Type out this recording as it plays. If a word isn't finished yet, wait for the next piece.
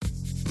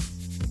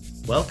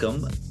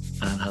Welcome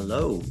and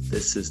hello.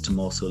 This is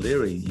Tomas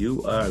O'Leary.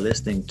 You are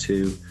listening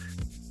to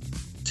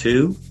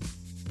two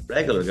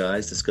regular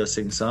guys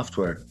discussing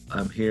software.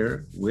 I'm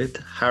here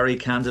with Harry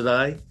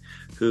Candidai,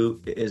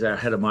 who is our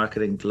head of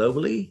marketing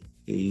globally.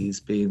 He's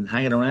been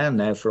hanging around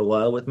now for a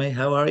while with me.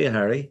 How are you,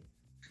 Harry?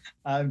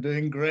 I'm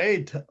doing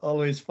great.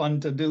 Always fun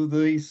to do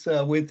these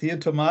with you,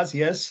 Tomas.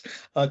 Yes,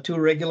 two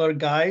regular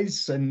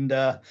guys and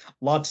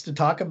lots to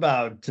talk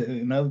about.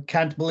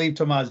 Can't believe,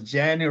 Tomas,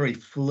 January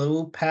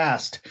flew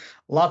past.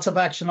 Lots of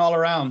action all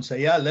around. So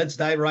yeah, let's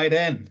dive right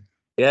in.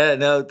 Yeah,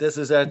 no, this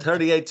is our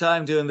 38th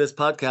time doing this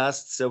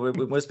podcast, so we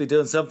must be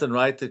doing something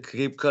right to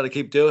keep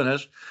doing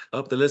it. I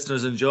hope the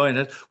listeners enjoying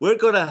it. We're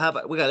going to have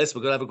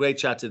a great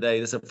chat today.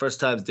 This is our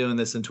first time doing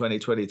this in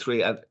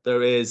 2023, and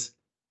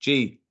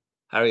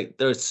Harry,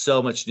 there's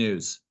so much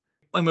news.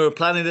 When we were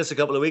planning this a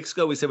couple of weeks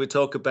ago, we said we'd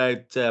talk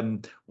about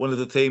one of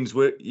the themes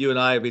you and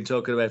I have been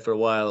talking about for a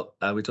while,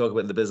 and we talk about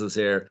in the business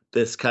here,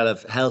 this kind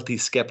of healthy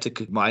skeptic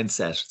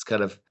mindset. It's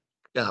kind of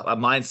a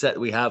mindset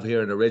we have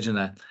here in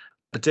Origina,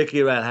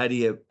 particularly around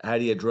how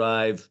do you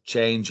drive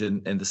change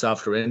in the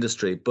software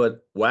industry.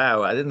 But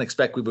wow, I didn't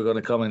expect we were going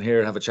to come in here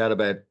and have a chat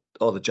about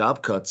all the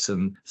job cuts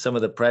and some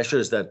of the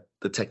pressures that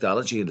the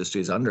technology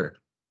industry is under.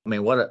 I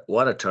mean, what a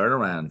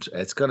turnaround.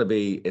 It's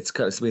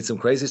been some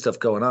crazy stuff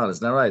going on,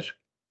 isn't that right?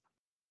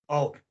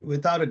 Oh,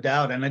 without a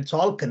doubt. And it's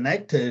all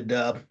connected,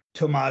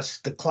 Tomas,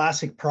 the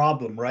classic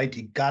problem, right?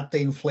 You got the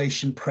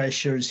inflation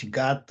pressures, you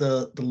got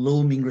the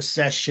looming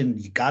recession,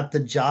 you got the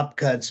job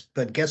cuts,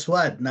 but guess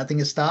what? Nothing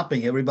is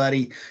stopping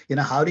everybody.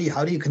 How do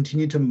you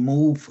continue to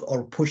move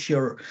or push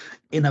your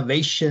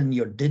innovation,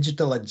 your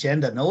digital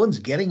agenda? No one's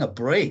getting a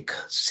break.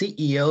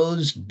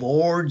 CEOs,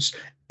 boards,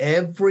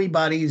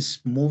 everybody's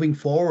moving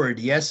forward.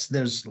 Yes,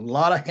 there's a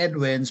lot of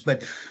headwinds,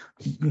 but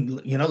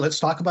let's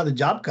talk about the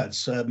job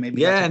cuts.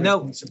 Maybe that's a great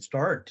place to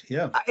start.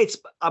 Yeah,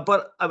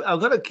 but I'm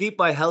going to keep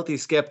my healthy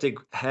skeptic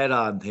head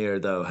on here,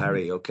 though,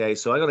 Harry. Okay,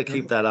 so I'm going to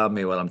keep that on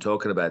me while I'm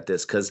talking about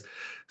this, because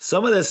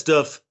some of this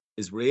stuff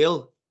is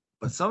real,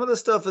 but some of the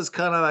stuff is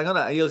kind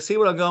of. You'll see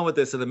where I'm going with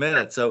this in a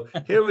minute. So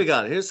here we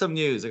go. Here's some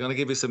news. I'm going to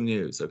give you some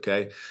news.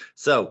 Okay,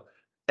 so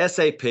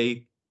SAP.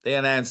 They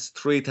announced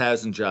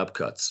 3,000 job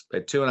cuts,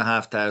 about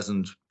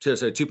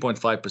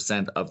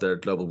 2.5% of their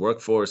global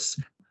workforce.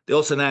 They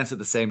also announced at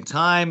the same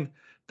time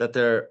that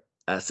they're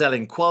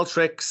selling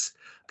Qualtrics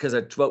because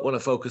they want to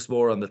focus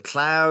more on the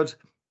cloud.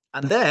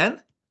 And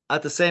then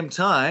at the same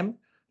time,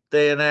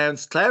 they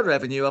announced cloud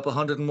revenue up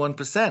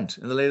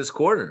 101% in the latest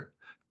quarter,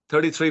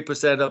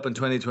 33% up in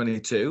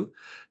 2022.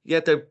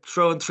 Yet they're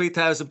throwing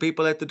 3,000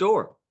 people out the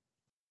door.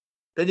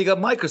 Then you got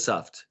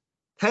Microsoft,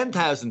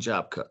 10,000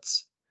 job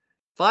cuts.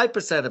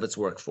 5% of its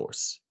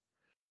workforce.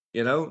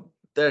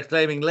 They're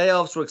claiming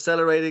layoffs were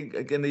accelerating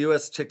in the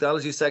US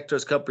technology sector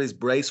as companies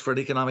brace for an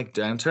economic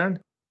downturn,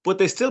 but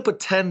they still put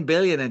 10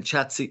 billion in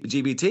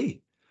ChatGPT.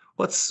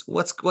 What's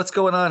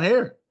going on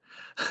here?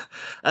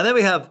 And then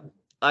we have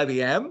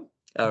IBM.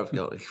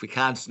 We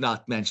can't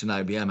not mention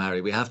IBM,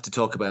 Harry. We have to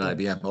talk about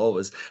IBM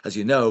always, as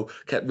you know.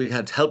 We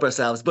can't help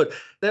ourselves, but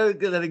they're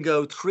letting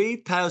go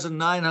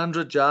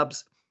 3,900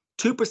 jobs,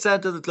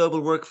 2% of the global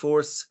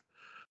workforce.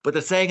 But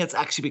they're saying it's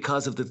actually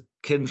because of the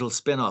Kyndryl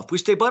spin-off,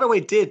 which they, by the way,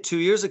 did 2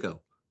 years ago.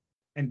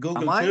 And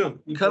Google too.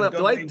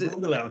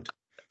 Google out.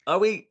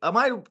 Am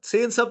I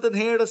seeing something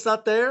here that's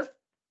not there?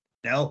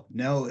 No.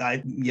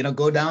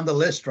 Go down the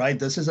list, right?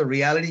 This is a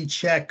reality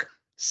check.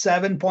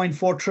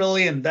 7.4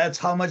 trillion. That's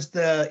how much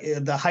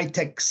the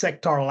high-tech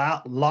sector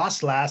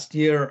lost last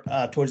year.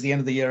 Towards the end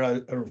of the year,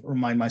 I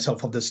remind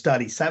myself of the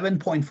study.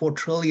 7.4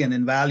 trillion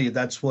in value.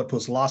 That's what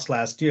was lost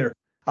last year.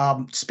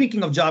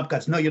 Speaking of job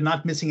cuts, no, you're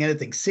not missing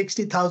anything.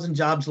 60,000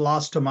 jobs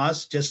lost,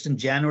 Tomas, just in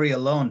January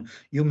alone.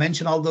 You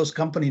mentioned all those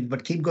companies,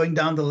 but keep going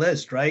down the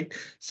list, right?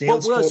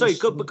 Salesforce. Sorry,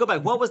 go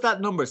back. What was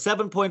that number?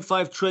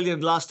 7.5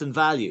 trillion lost in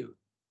value.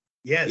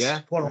 Yes.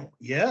 Yeah.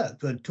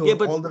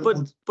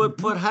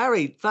 But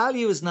Harry,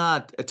 value is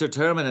not a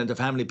determinant of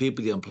how many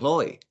people you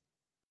employ.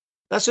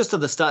 That's just at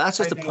the start. That's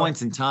just a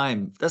point in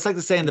time. That's like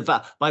the saying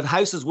my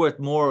house is worth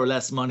more or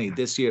less money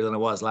this year than it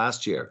was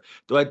last year.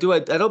 I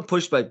don't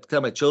push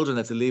tell my children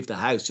that to leave the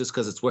house just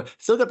because it's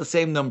still got the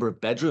same number of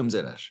bedrooms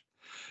in it.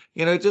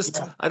 I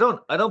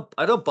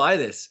don't buy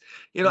this.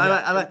 And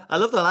I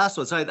love the last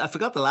one. Sorry, I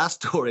forgot the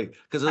last story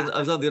because I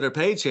was on the other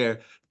page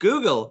here.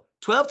 Google,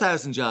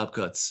 12,000 job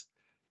cuts.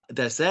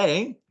 They're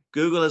saying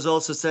Google has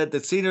also said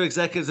that senior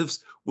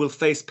executives will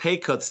face pay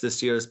cuts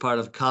this year as part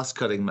of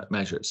cost-cutting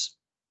measures.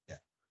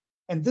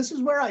 And this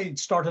is where I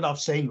started off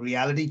saying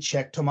reality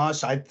check,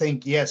 Tomas. I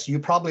think, yes, you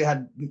probably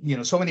had,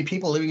 so many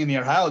people living in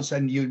your house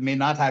and you may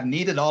not have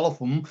needed all of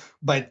them.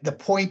 But the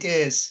point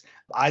is,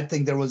 I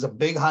think there was a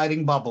big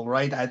hiding bubble,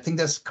 right? I think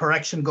there's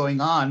correction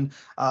going on.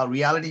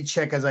 Reality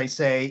check, as I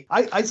say,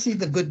 I see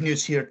the good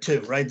news here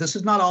too, right? This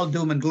is not all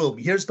doom and gloom.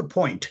 Here's the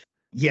point.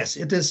 Yes,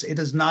 it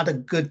is not a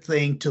good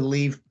thing to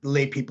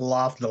lay people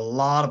off. There are a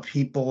lot of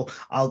people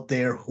out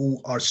there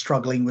who are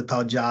struggling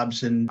without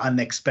jobs and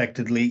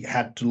unexpectedly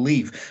had to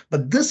leave.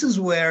 But this is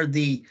where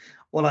the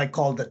what I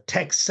call the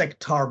tech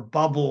sector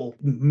bubble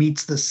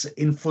meets this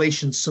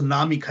inflation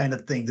tsunami kind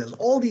of thing. There's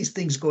all these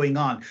things going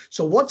on.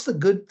 So what's the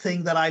good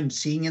thing that I'm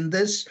seeing in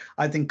this?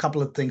 I think a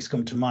couple of things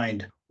come to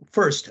mind.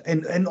 First,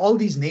 and all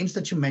these names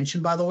that you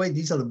mentioned, by the way,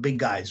 these are the big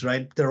guys,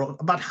 right? There are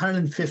about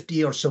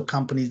 150 or so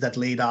companies that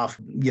laid off,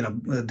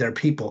 their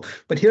people.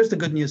 But here's the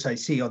good news I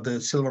see, or the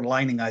silver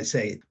lining I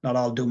say, not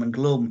all doom and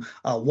gloom.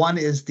 One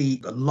is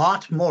the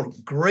lot more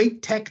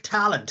great tech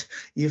talent.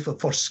 If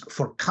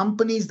for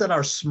companies that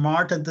are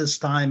smart at this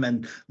time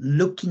and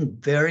looking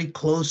very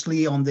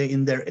closely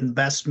in their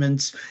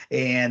investments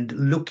and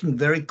looking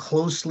very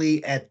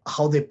closely at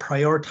how they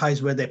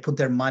prioritize where they put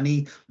their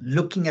money,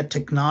 looking at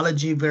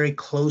technology very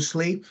closely.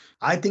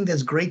 I think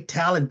there's great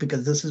talent,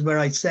 because this is where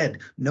I said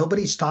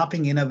nobody's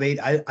stopping innovate.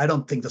 I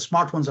don't think the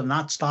smart ones are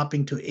not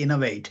stopping to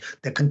innovate.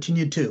 They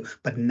continue to.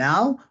 But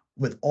now,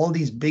 with all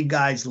these big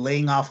guys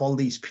laying off all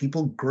these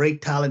people,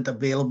 great talent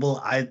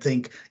available. I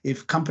think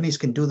if companies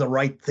can do the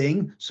right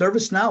thing,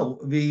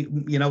 ServiceNow,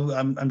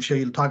 I'm sure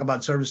you'll talk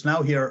about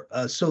ServiceNow here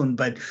soon,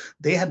 but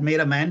they had made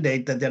a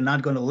mandate that they're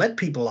not going to let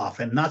people off,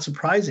 and not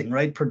surprising,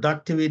 right?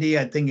 Productivity,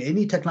 I think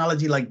any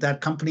technology like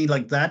that, company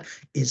like that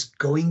is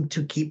going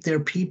to keep their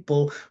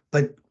people.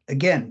 But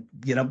again,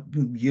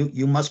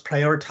 you must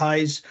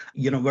prioritize,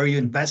 where you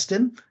invest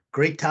in.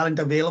 Great talent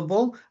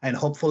available, and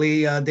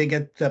hopefully they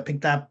get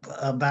picked up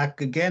back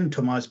again,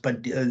 Tomas.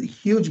 But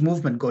huge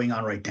movement going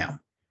on right now.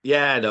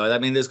 Yeah, no, I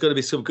mean, there's going to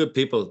be some good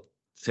people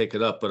take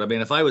it up. But I mean,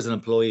 if I was an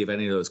employee of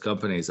any of those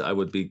companies, I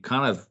would be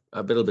kind of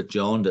a little bit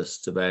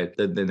jaundiced about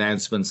the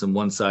announcements on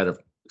one side of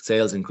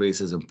sales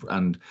increases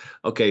and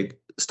okay,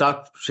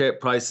 stock share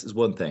price is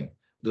one thing.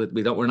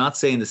 We're not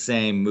seeing the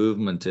same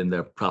movement in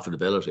their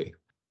profitability.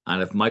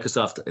 And if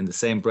Microsoft in the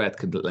same breath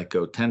could let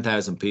go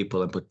 10,000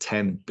 people and put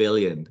 10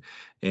 billion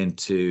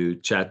into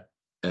chat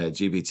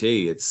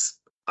GPT,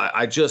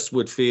 I just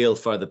would feel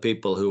for the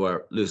people who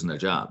are losing their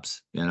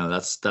jobs.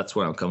 That's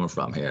where I'm coming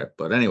from here.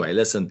 But anyway,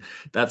 listen,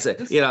 that's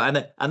it. And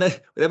then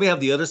let me have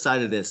the other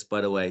side of this,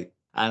 by the way.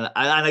 And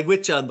I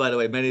with John, by the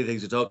way, many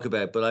things to talk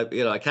about, but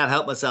I can't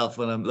help myself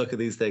when I'm looking at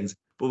these things.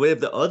 But we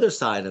have the other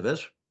side of it.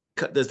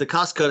 There's the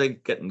cost cutting,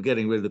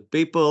 getting rid of the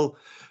people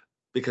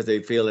because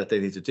they feel that they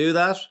need to do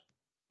that,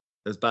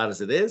 as bad as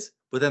it is.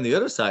 But then the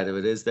other side of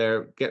it is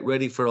they're get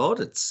ready for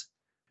audits.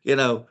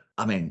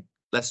 I mean,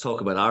 let's talk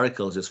about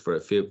Oracle just for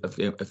a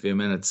few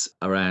minutes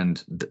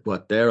around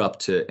what they're up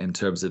to in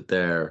terms of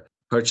their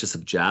purchase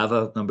of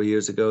Java a number of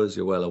years ago, as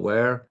you're well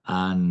aware.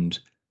 And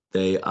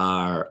they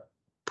are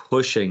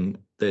pushing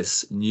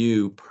this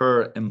new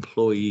per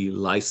employee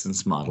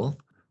license model,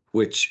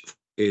 which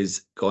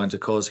is going to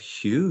cause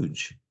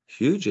huge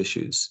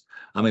issues.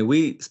 I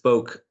mean,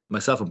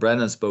 myself and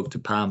Brendan spoke to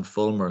Pam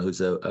Fulmer,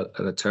 who's an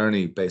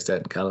attorney based out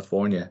in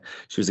California.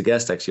 She was a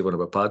guest, actually, on one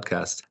of our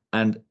podcasts.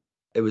 And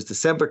it was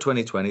December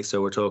 2020,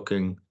 so we're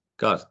talking,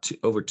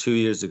 over 2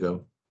 years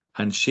ago.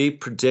 And she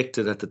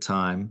predicted at the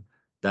time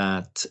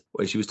that,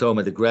 when she was talking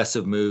about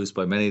aggressive moves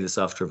by many of the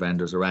software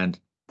vendors around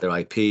their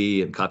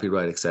IP and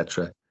copyright,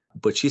 etc.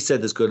 But she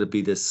said there's going to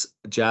be this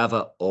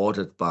Java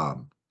audit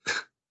bomb.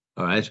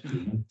 All right.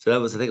 Mm-hmm. So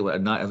that was, I think it was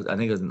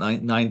the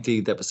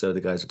 19th episode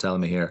the guys are telling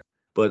me here.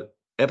 But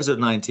episode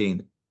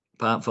 19,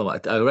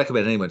 I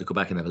recommend anyone to go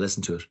back and have a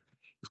listen to it.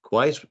 It's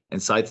quite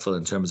insightful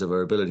in terms of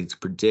our ability to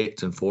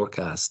predict and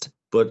forecast.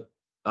 But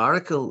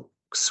Oracle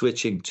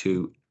switching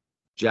to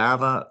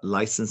Java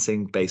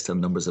licensing based on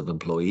numbers of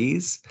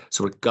employees.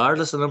 So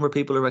regardless of the number of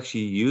people who are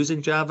actually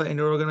using Java in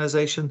your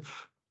organization,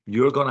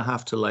 you're going to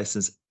have to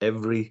license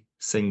every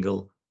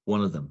single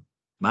one of them.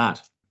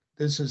 Matt.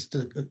 This is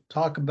to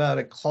talk about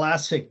a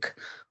classic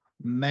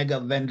mega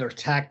vendor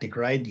tactic,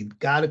 right? You've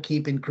got to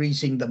keep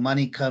increasing the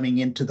money coming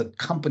into the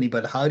company,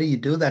 but how do you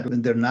do that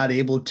when they're not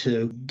able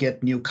to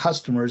get new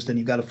customers? Then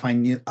you got to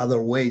find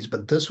other ways.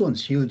 But this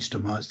one's huge,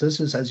 Tomas.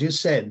 This is, as you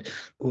said,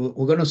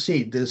 we're going to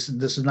see this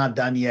is not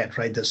done yet,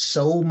 right? There's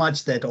so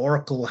much that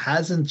Oracle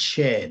hasn't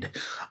shared.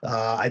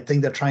 I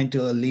think they're trying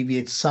to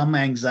alleviate some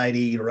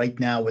anxiety right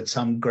now with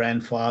some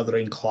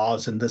grandfathering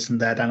clause and this and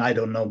that, and I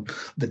don't know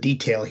the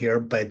detail here,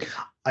 but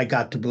I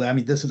got to believe, I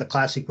mean, this is a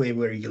classic way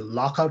where you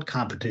lock out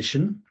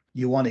competition.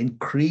 You want to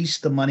increase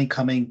the money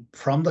coming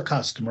from the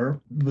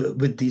customer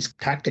with these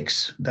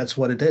tactics. That's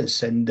what it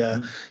is. And,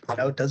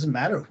 it doesn't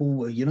matter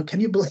who, can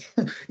you believe,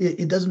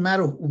 it doesn't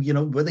matter,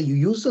 whether you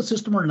use the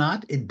system or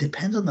not. It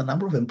depends on the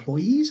number of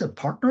employees or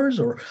partners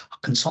or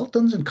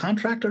consultants and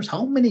contractors.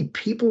 How many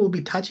people will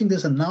be touching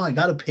this? And now I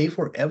got to pay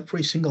for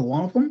every single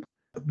one of them.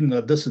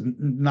 No, this is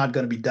not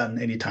going to be done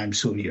anytime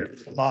soon here.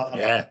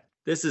 Yeah.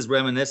 This is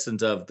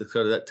reminiscent of the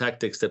sort of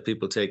tactics that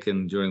people take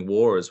in during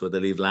wars, where they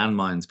leave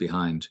landmines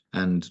behind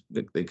and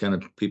they kind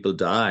of people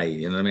die.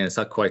 You know what I mean? It's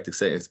not quite the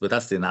same, but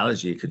that's the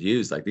analogy you could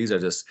use. Like they're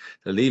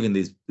leaving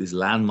these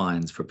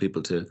landmines for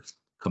people to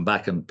come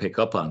back and pick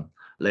up on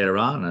later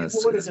on. And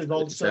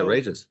it's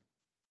outrageous.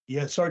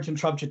 Yeah, sorry to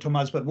interrupt you,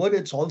 Tomas, but what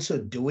it's also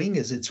doing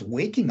is it's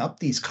waking up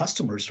these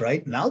customers,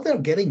 right? Now they're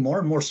getting more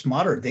and more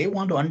smarter. They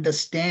want to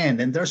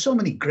understand, and there are so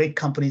many great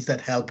companies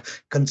that help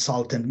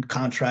consult and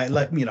contract,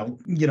 like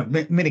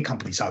many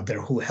companies out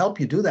there who help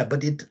you do that.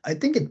 But I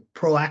think it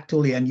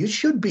proactively, and you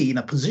should be in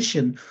a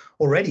position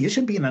already. You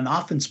should be in an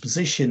offense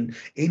position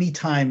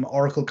anytime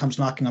Oracle comes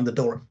knocking on the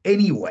door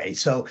anyway.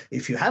 So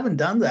if you haven't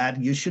done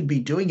that, you should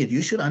be doing it.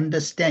 You should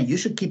understand. You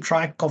should keep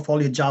track of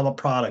all your Java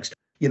products.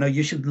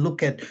 You should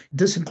look at,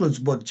 this includes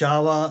both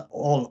Java,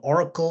 all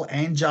Oracle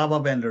and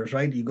Java vendors,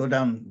 right? You go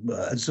down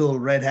Azure,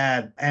 Red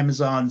Hat,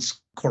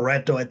 Amazon's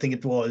Corretto, I think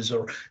it was,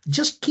 or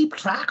just keep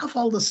track of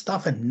all this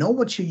stuff and know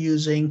what you're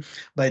using.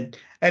 But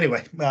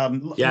anyway,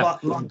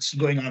 lots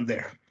going on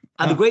there.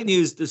 And the great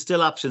news, there's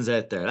still options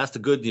out there. That's the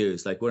good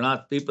news. Like, we're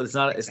not people. It's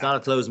not a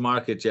closed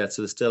market yet.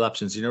 So there's still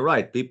options. You're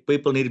right.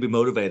 People need to be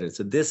motivated.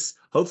 So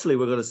hopefully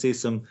we're going to see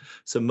some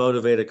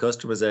motivated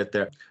customers out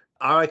there.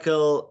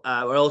 Oracle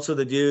are also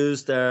the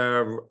news.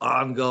 Their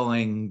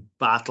ongoing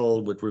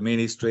battle with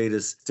Rimini Street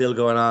is still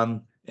going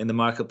on in the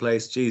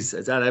marketplace. Geez,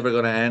 is that ever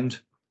going to end?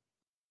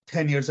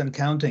 10 years and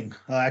counting.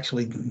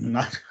 Actually,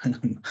 not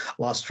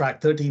lost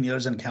track, 13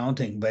 years and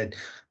counting. But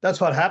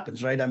that's what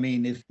happens, right? I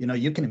mean, if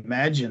you can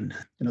imagine,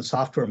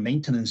 software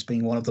maintenance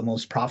being one of the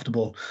most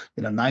profitable,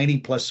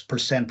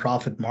 90+%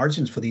 profit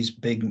margins for these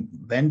big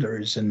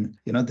vendors. And,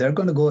 they're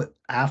going to go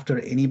after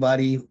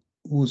anybody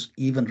who's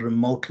even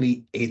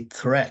remotely a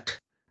threat.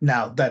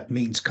 Now, that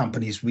means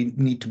companies, we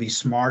need to be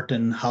smart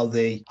in how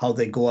they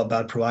go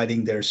about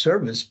providing their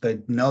service.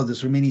 But no,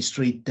 this Rimini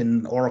Street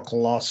and Oracle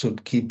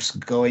lawsuit keeps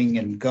going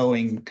and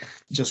going.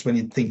 Just when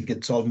you think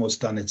it's almost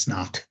done, it's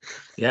not.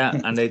 Yeah,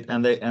 and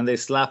they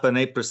slap an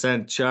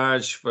 8%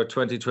 charge for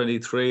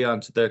 2023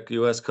 onto their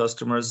US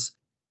customers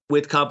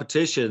with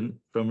competition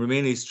from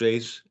Rimini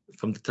Street,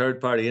 from the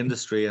third-party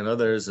industry and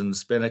others, and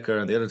Spinnaker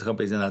and the other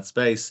companies in that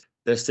space.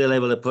 They're still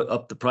able to put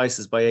up the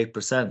prices by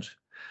 8%.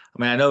 I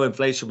mean, I know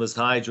inflation was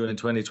high during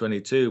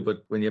 2022,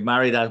 but when you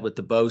marry that with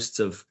the boasts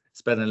of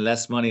spending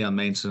less money on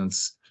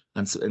maintenance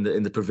and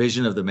in the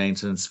provision of the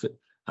maintenance,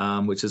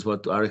 which is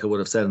what Oracle would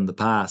have said in the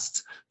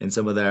past in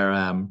some of their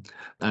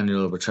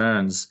annual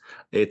returns,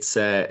 it's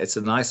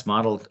a nice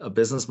model, a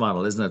business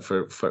model, isn't it,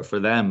 for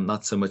them,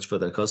 not so much for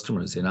their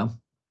customers,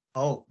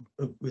 Oh,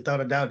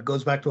 without a doubt, it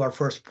goes back to our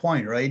first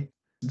point, right?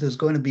 There's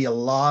going to be a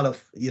lot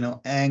of,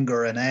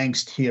 anger and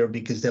angst here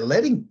because they're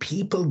letting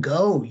people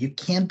go. You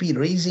can't be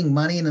raising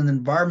money in an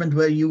environment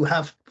where you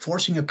have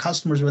forcing your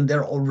customers when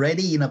they're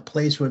already in a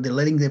place where they're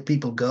letting their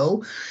people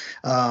go.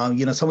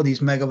 Some of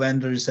these mega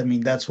vendors, I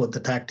mean, that's what the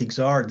tactics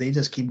are. They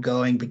just keep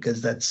going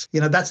because that's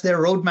their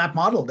roadmap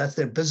model. That's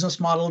their business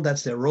model.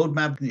 That's their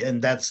roadmap.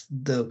 And that's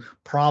the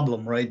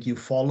problem, right? You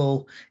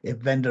follow a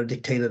vendor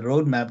dictated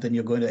roadmap, then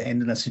you're going to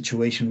end in a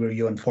situation where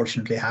you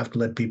unfortunately have to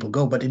let people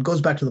go. But it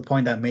goes back to the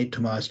point I made,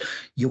 Tomas.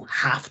 You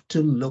have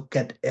to look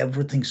at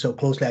everything so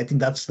closely. I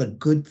think that's the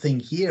good thing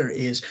here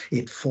is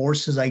it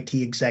forces IT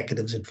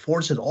executives. It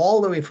forces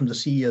all the way from the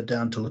CEO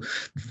down to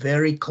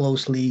very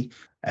closely.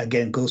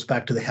 Again, goes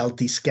back to the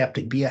healthy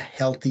skeptic. Be a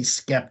healthy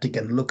skeptic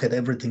and look at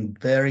everything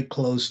very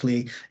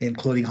closely,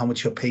 including how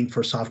much you're paying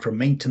for software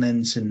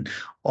maintenance and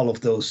all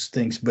of those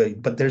things.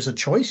 But there's a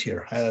choice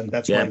here, and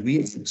that's why we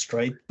exist,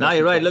 right? No,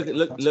 you're right.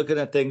 Looking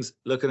at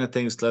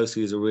things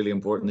closely is a really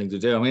important thing to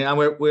do. I mean, and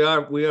we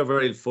are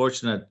very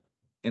fortunate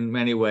in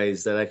many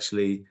ways that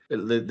actually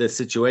the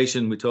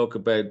situation we talk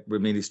about,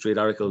 Rimini Street,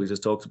 Oracle, we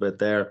just talked about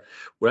there,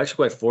 we're actually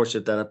quite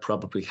fortunate that it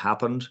probably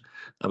happened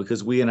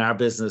because we in our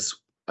business,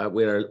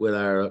 with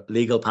our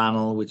legal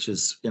panel, which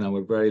is,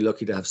 we're very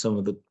lucky to have some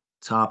of the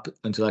top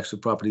intellectual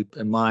property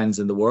minds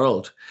in the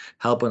world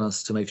helping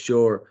us to make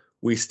sure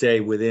we stay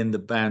within the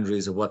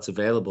boundaries of what's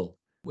available.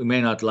 We may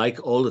not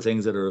like all the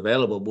things that are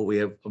available, but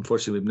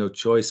unfortunately, we have no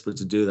choice but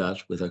to do that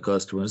with our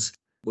customers.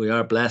 We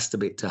are blessed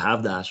to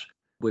have that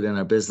within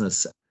our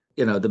business.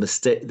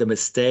 The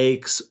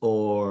mistakes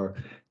or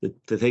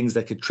the things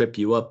that could trip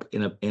you up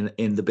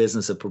in the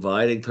business of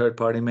providing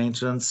third-party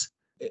maintenance.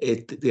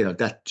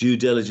 That due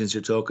diligence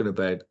you're talking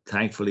about,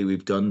 thankfully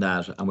we've done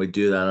that, and we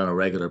do that on a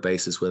regular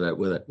basis with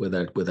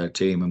our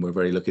team, and we're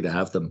very lucky to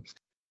have them.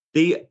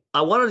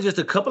 I wanted just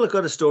a couple of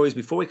good stories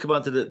before we come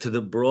on to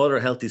the broader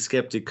healthy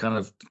skeptic kind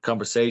of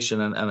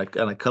conversation, and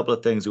a couple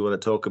of things we want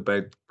to talk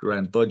about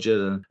around budget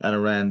and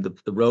around the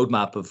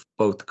roadmap of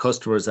both the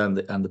customers and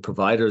the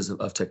providers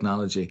of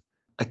technology.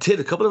 I did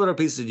a couple of other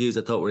pieces of news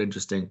I thought were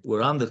interesting.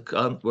 We're on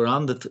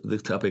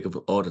the topic of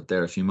audit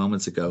there a few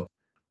moments ago.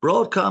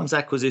 Broadcom's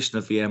acquisition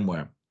of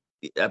VMware.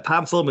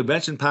 Pam Fulton, we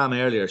mentioned Pam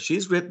earlier.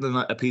 She's written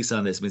a piece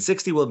on this. I mean,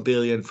 $61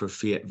 billion for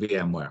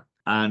VMware,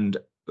 and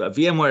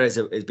VMware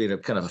has been a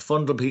kind of a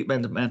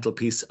fundamental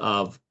piece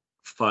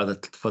for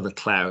the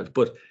cloud,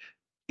 but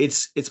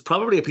it's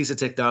probably a piece of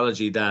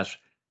technology that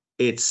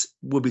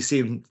would be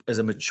seen as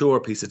a mature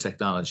piece of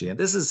technology. And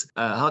this is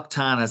Hock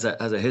Tan has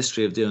a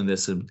history of doing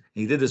this, and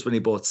he did this when he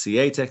bought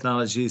CA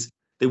Technologies.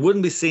 They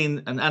wouldn't be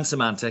seen, and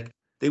Symantec,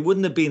 they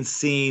wouldn't have been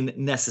seen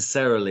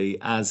necessarily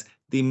as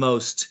the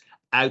most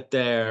out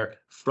there,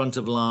 front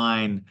of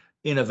line,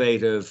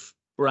 innovative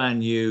brand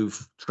new,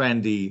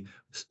 trendy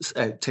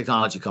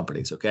technology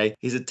companies. Okay,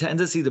 he's a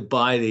tendency to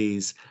buy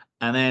these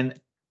and then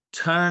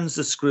turns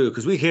the screw,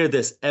 because we hear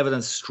this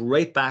evidence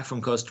straight back from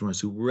customers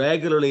who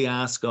regularly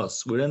ask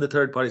us, we're in the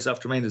third party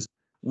software maintenance,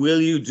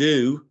 will you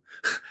do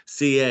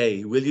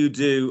CA, will you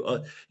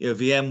do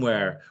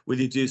VMware, will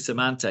you do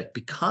Symantec,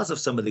 because of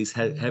some of these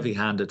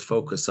heavy-handed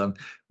focus on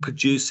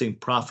producing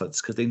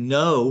profits, because they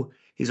know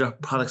these are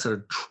products that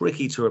are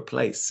tricky to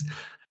replace.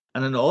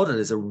 And an audit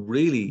is a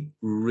really,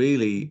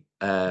 really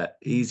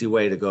easy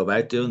way to go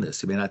about doing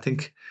this. I mean, I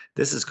think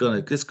this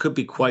could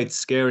be quite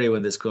scary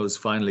when this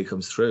finally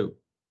comes through.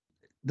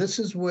 This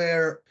is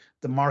where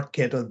the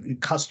market or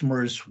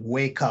customers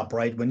wake up,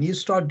 right? When you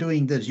start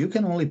doing this, you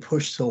can only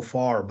push so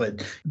far,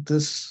 but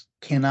this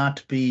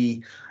cannot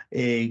be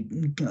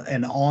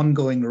an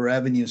ongoing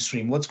revenue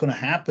stream. What's going to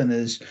happen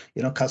is,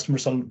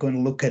 customers are going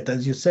to look at,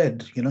 as you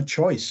said,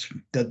 choice.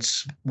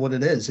 That's what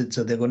it is.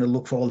 They're going to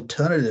look for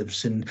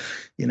alternatives, and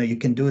you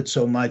can do it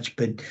so much.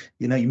 But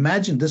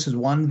imagine this is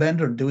one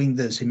vendor doing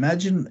this.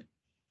 Imagine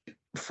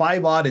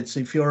 5 audits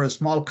if you're a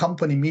small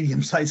company,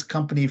 medium-sized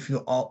company. If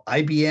you're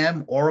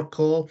IBM,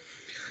 Oracle,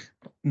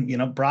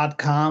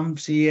 Broadcom,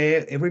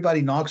 CA,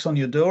 everybody knocks on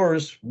your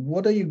doors.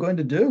 What are you going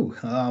to do?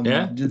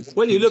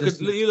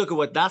 You look at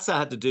what NASA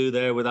had to do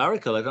there with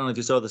Oracle. I don't know if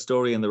you saw the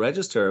story in the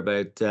Register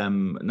about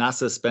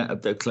NASA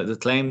spent the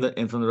claim that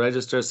in from the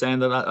Register saying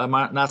that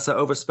NASA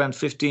overspent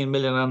 15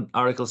 million on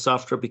Oracle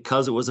software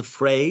because it was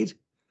afraid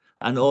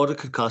an audit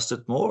could cost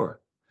it more.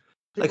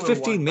 Like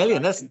 15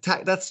 million,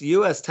 that's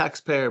US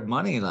taxpayer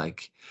money.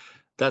 Like,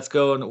 that's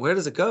going, where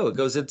does it go? It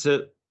goes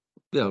into,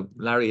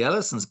 Larry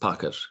Ellison's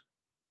pocket.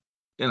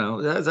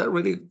 Is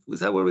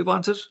that where we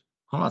want it?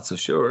 I'm not so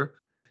sure.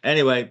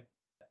 Anyway,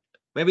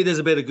 maybe there's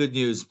a bit of good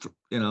news,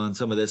 on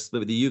some of this.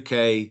 Maybe the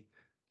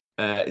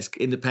UK is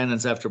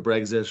independence after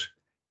Brexit.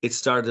 It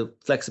started to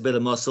flex a bit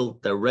of muscle.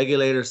 The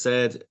regulator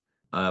said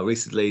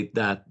recently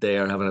that they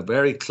are having a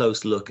very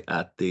close look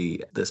at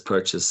this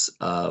purchase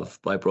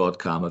by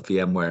Broadcom of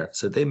VMware.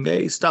 So they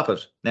may stop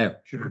it. Now,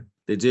 sure,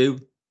 they do.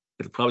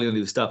 It'll probably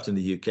only be stopped in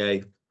the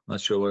UK. Not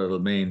sure what it'll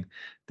mean.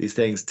 These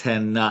things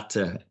tend not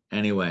to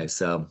anyway.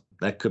 So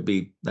that could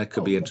be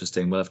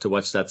interesting. We'll have to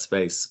watch that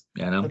space,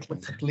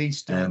 At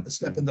least a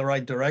step in the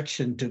right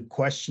direction to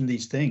question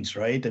these things,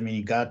 right? I mean,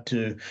 you got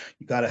to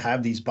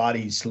have these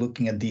bodies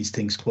looking at these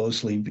things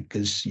closely,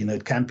 because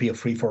it can't be a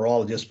free for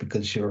all just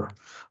because you're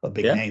a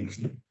big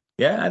name.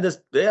 Yeah, and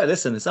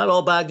listen, it's not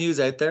all bad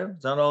news out there.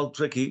 It's not all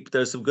tricky.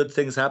 There's some good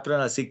things happening.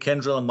 I see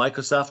Kyndryl and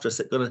Microsoft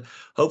are going to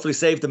hopefully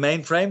save the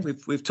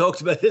mainframe. We've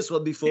talked about this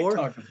one before.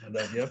 Talked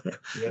about that,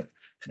 yep.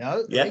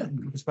 Now,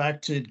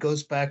 it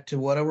goes back to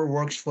whatever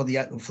works for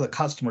the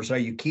customers,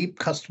 right? You keep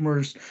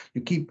customers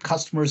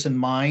in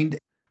mind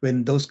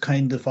when those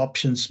kind of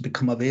options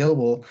become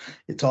available.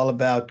 It's all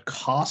about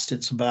cost.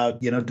 It's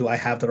about, do I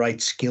have the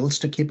right skills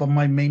to keep on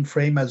my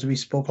mainframe? As we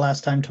spoke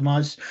last time,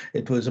 Tomas,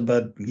 it was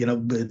about,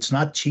 it's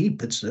not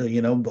cheap. It's,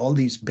 all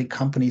these big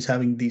companies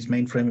having these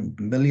mainframe,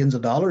 millions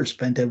of dollars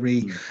spent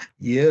every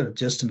year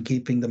just in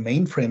keeping the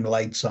mainframe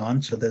lights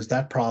on. So there's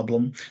that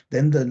problem.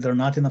 Then there are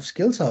not enough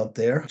skills out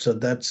there. So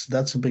that's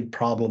a big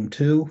problem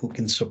too, who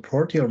can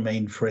support your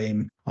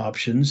mainframe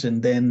options.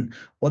 And then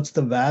what's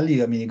the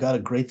value? I mean, you got a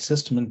great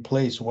system in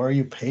place. Why are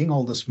you paying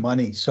all this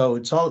money? So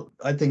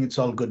I think it's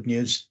all good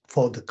news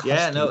for the customer.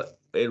 Yeah, no,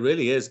 it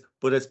really is.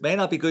 But it may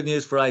not be good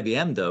news for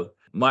IBM though.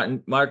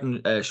 Martin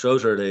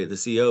Schroeter, the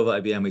CEO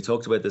of IBM, we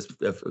talked about this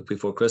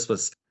before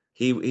Christmas.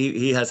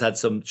 He has had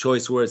some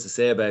choice words to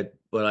say about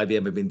what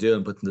IBM have been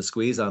doing, putting the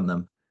squeeze on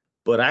them.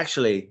 But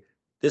actually,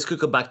 this could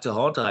come back to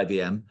haunt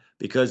IBM,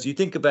 because you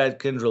think about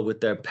Kyndryl with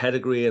their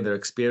pedigree and their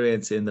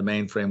experience in the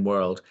mainframe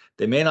world.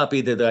 They may not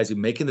be the guys who are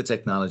making the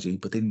technology,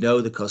 but they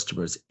know the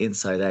customers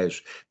inside out.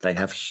 They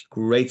have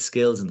great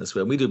skills in this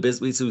way. We do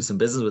some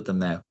business with them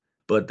now,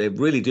 but they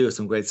really do have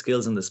some great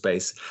skills in the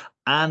space.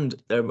 And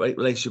their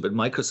relationship with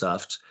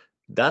Microsoft,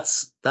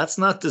 that's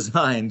not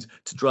designed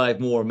to drive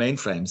more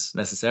mainframes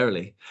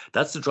necessarily.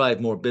 That's to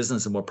drive more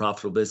business and more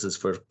profitable business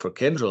for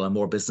Kyndryl and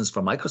more business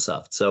for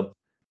Microsoft. So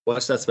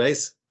watch that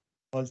space.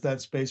 Was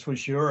that space for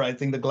sure. I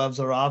think the gloves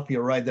are off.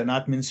 You're right. They're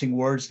not mincing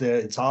words.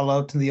 It's all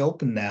out in the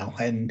open now.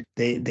 And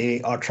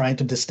they are trying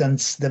to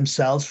distance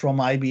themselves from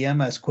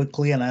IBM as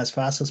quickly and as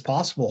fast as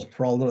possible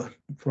for all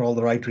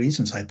the right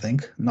reasons, I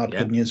think. Not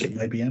good news from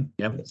IBM.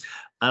 Yeah.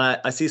 And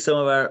I see some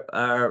of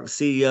our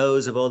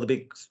CEOs of all the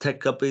big tech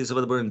companies,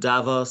 whether we're in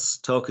Davos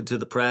talking to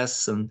the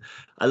press. And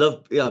I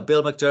love,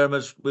 Bill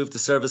McDermott moved to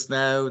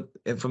ServiceNow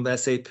from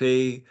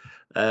SAP.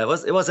 It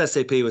was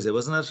SAP, was it?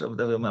 Wasn't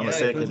it? Am I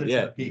mistaken?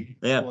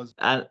 Yeah.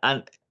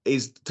 And he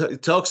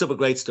talks up a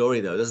great story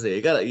though, doesn't he?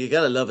 You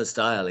gotta love his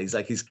style. He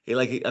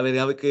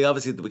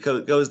obviously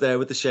goes there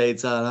with the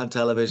shades on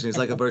television. He's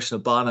like a version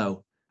of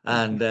Bono,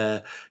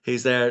 and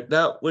he's there.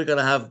 No, we're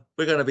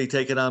gonna be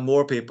taking on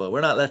more people.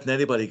 We're not letting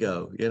anybody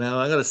go. I'm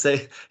gonna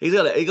say he's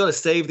gonna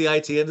save the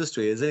IT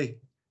industry, is he?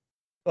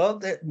 Well,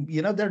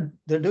 they're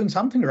doing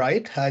something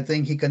right. I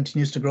think he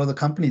continues to grow the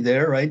company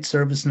there, right?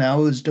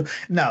 ServiceNow is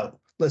now.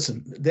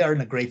 Listen, they're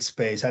in a great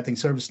space. I think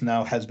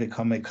ServiceNow has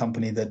become a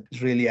company that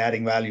is really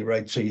adding value,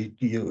 right? So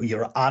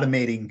you're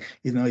automating,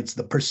 it's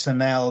the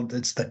personnel,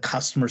 it's the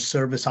customer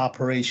service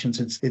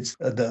operations, it's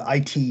the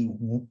IT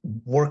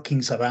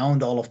workings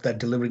around all of that,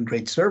 delivering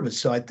great service.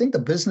 So I think the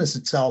business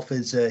itself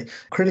is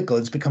critical.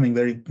 It's becoming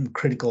very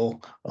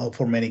critical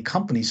for many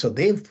companies. So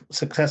they've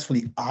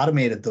successfully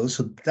automated those.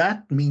 So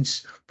that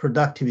means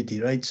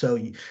productivity, right? So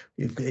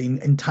if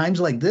in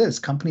times like this,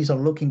 companies are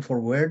looking for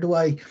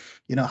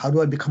how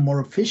do I become more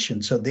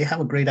efficient? So they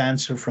have a great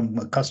answer from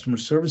a customer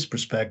service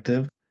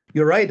perspective.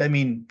 You're right. I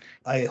mean,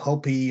 I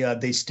hope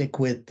they stick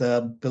with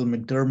Bill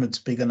McDermott's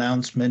big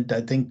announcement.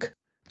 I think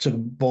it's a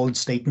bold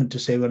statement to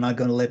say we're not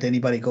going to let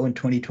anybody go in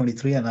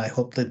 2023, and I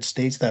hope that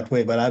stays that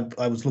way. But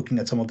I was looking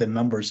at some of their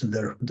numbers, and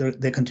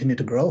they continue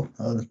to grow.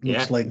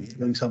 Looks like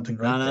doing something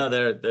right. No,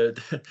 they're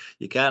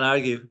you can't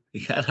argue.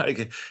 You can't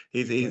argue.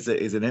 He's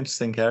an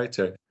interesting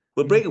character.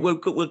 We'll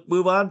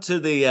move on to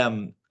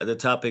the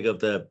topic of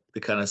the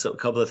kind of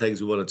couple of things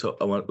we want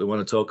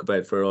to talk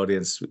about for our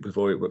audience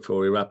before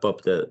we wrap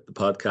up the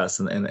podcast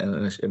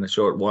in a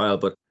short while.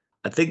 But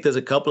I think there's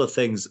a couple of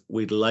things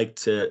we'd like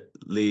to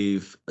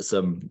leave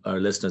our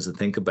listeners to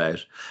think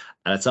about,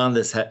 and it's on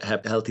this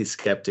healthy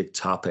skeptic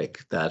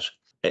topic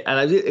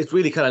it's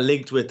really kind of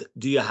linked with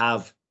do you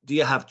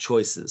have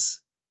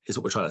choices is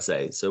what we're trying to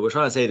say. So we're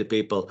trying to say to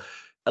people,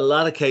 a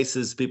lot of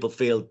cases people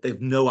feel they've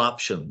no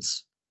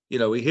options.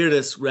 We hear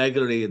this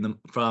regularly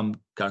from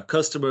our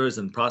customers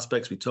and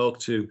prospects we talk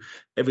to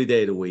every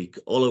day of the week,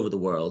 all over the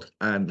world.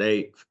 And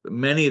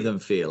many of them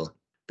feel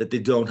that they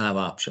don't have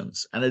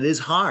options. And it is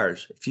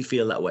hard if you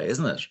feel that way,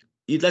 isn't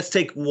it? Let's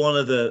take one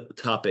of the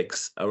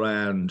topics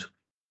around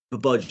the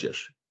budget.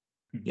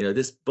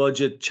 This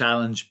budget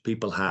challenge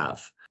people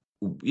have.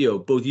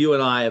 Both you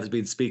and I have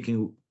been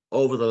speaking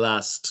over the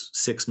last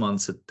 6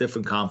 months at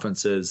different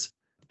conferences.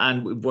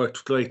 And we've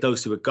worked very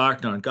closely with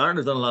Gartner, and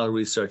Gartner's done a lot of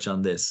research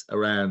on this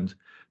around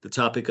the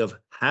topic of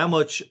how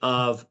much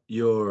of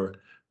your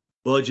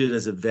budget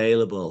is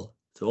available.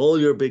 So all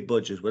your big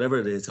budget, whatever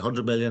it is,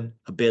 100 million,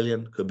 a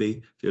billion could be,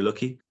 if you're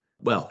lucky.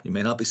 Well, you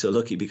may not be so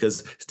lucky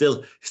because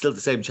still the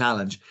same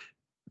challenge.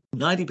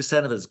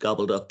 90% of it is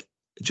gobbled up,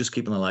 just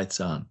keeping the lights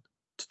on.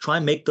 To try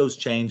and make those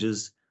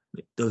changes,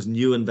 those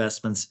new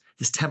investments,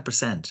 is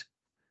 10%.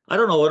 I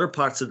don't know other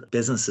parts of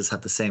businesses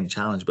have the same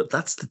challenge, but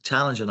that's the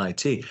challenge in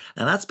IT.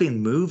 And that's been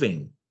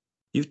moving.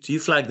 You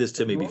flagged this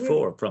to me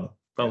before from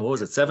what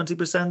was it,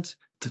 70%?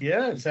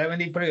 Yeah,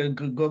 70,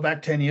 go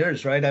back 10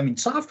 years, right? I mean,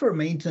 software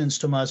maintenance,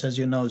 Tomas, as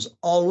you know, has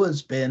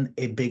always been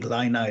a big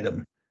line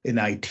item in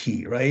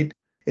IT, right?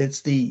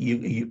 It's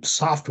the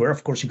software.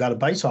 Of course, you got to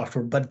buy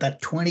software, but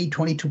that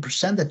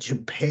 22% that you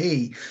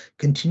pay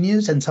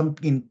continues. And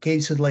in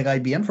cases like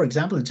IBM, for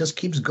example, it just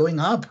keeps going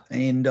up.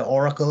 And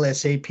Oracle,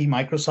 SAP,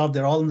 Microsoft,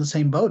 they're all in the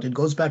same boat. It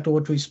goes back to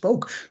what we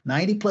spoke,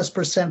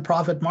 90+%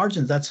 profit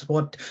margins. That's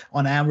what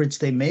on average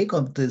they make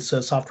of this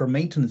software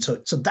maintenance.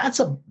 So that's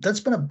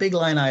been a big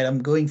line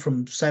item going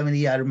from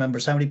 70, I remember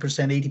 70%,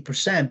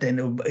 80%.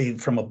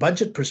 And from a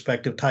budget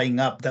perspective,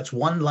 tying up, that's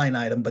one line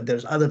item, but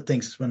there's other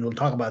things when we'll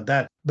talk about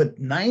that. But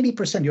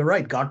 90%, you're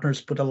right. Gartner's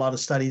put a lot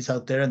of studies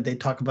out there and they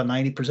talk about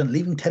 90%,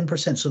 leaving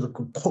 10%. So the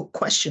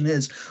question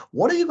is,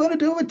 what are you going to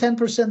do with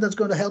 10% that's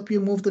going to help you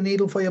move the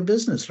needle for your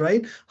business,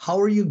 right? How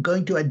are you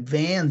going to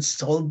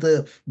advance all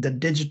the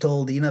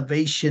digital, the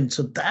innovation?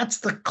 So that's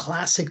the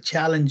classic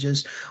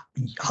challenges.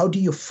 How do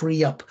you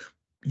free up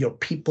your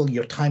people,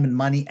 your time and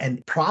money?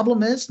 And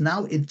problem is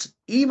now it's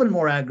even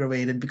more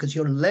aggravated because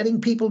you're letting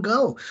people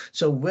go.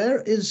 So where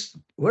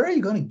are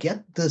you going to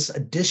get this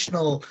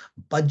additional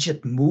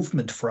budget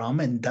movement from?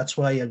 And that's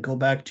why I go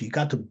back to, you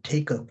got to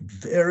take a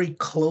very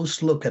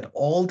close look at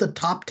all the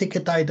top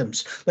ticket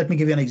items. Let me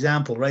give you an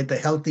example, right? The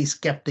healthy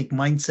skeptic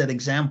mindset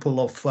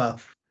example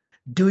of,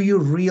 do you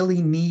really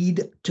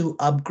need to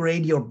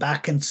upgrade your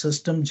backend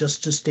system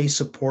just to stay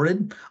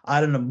supported?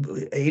 I don't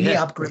know. Any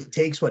upgrade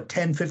takes what,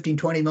 10, 15,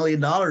 $20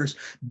 million.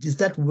 Is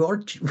that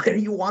where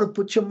you want to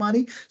put your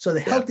money? So the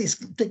healthy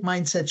skeptic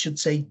mindset should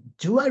say,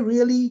 do I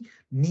really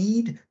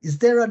is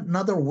there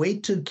another way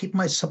to keep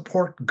my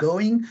support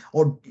going?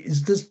 Or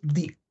is this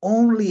the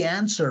only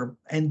answer?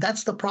 And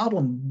that's the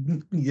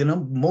problem.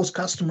 Most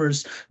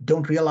customers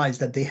don't realize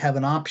that they have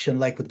an option,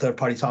 like with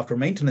third-party software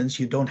maintenance.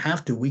 You don't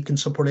have to. We can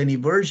support any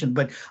version.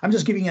 But I'm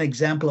just giving an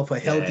example of a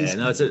healthy. Yeah,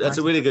 no, that's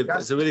a really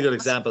good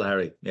example,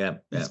 Harry. Yeah.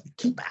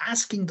 Keep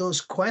asking those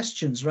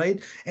questions,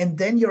 right? And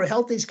then your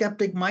healthy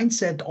skeptic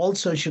mindset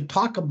also should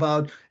talk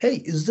about,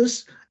 hey, is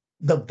this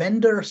the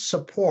vendor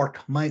support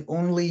my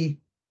only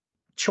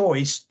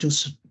choice to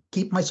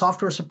keep my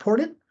software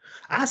supported?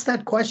 Ask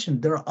that question.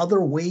 There are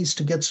other ways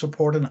to get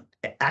support and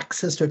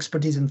access to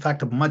expertise. In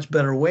fact, a much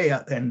better way.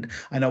 And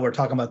I know we're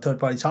talking about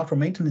third-party software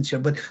maintenance here,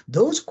 but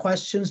those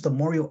questions, the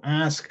more you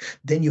ask,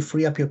 then you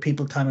free up your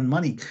people, time, and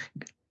money.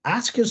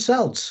 Ask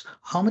yourselves,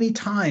 how many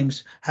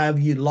times have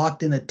you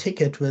locked in a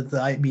ticket with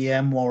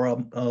IBM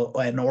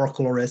or an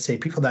Oracle or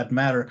SAP for that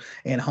matter?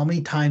 And how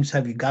many times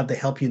have you got the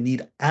help you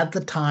need at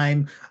the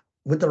time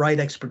with the right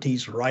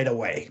expertise right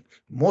away?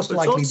 Most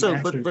likely.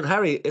 But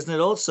Harry, isn't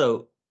it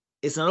also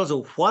it's not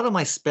also what am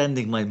I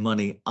spending my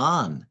money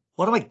on?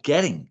 What am I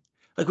getting?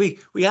 Like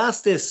we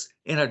ask this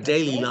in our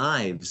daily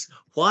lives.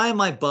 Why am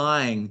I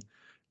buying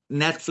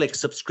Netflix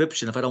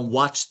subscription if I don't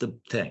watch the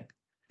thing?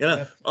 You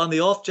know, on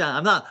the off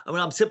chance,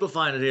 I'm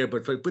simplifying it here,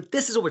 but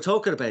this is what we're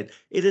talking about.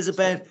 It is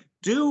about,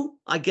 do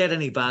I get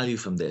any value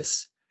from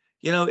this?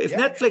 You know, if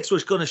Netflix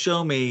was going to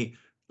show me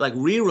like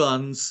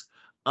reruns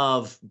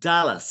of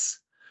Dallas,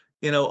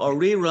 you know, or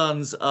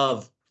reruns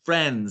of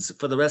Friends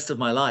for the rest of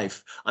my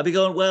life, I'd be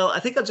going, well, I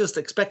think I would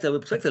expect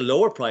a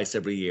lower price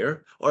every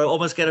year, or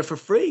almost get it for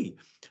free.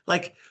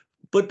 Like,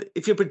 but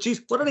if you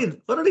produce, what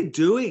are they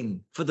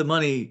doing for the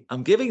money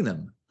I'm giving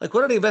them? Like,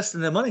 what are they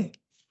investing their money?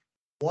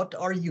 What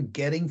are you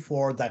getting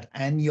for that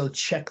annual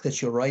check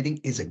that you're writing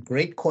is a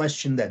great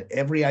question that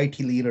every IT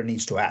leader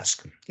needs to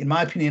ask. In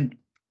my opinion,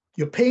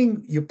 you're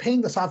paying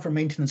the software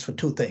maintenance for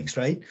two things,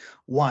 right?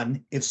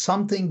 One, if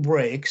something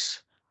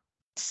breaks,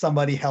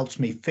 somebody helps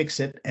me fix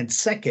it. And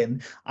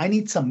second, I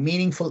need some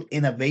meaningful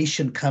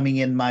innovation coming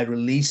in my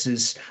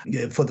releases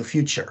for the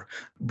future.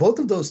 Both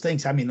of those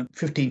things, I mean,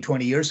 15,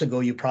 20 years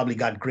ago, you probably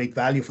got great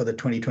value for the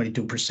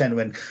 22%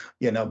 when,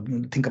 you know,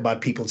 think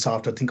about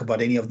PeopleSoft or think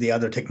about any of the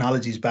other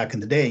technologies back in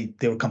the day,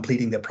 they were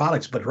completing their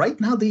products. But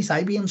right now, these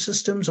IBM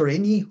systems or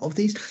any of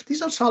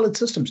these are solid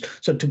systems.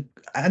 So to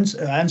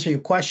answer your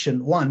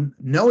question, one,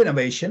 no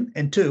innovation,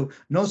 and two,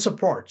 no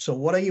support. So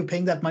what are you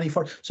paying that money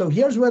for? So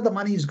here's where the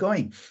money is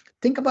going.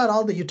 Think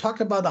about you talked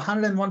about the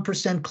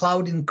 101%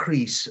 cloud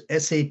increase,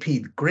 SAP,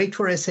 great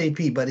for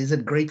SAP, but is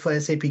it great for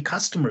SAP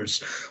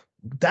customers?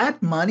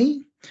 That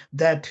money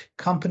that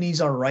companies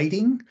are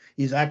writing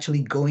is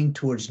actually going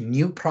towards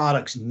new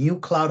products, new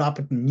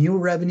cloud new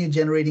revenue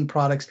generating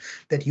products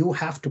that you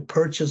have to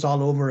purchase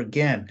all over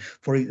again.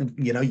 For,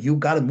 you know, you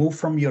got to move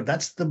from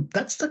that's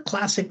the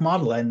classic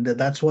model, and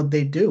that's what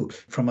they do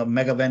from a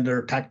mega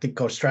vendor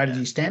tactic or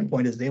strategy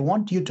standpoint, is they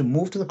want you to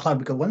move to the cloud,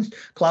 because once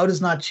cloud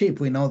is not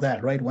cheap, we know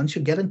that, right? Once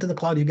you get into the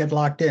cloud, you get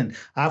locked in.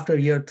 After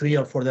year 3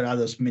 or 4, there are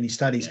those many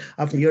studies.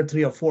 After year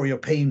 3 or 4, you're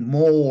paying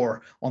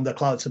more on the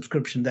cloud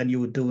subscription than you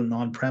would do in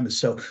on-premise.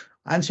 So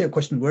answer your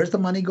question, where's the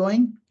money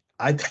going?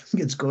 I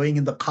think it's going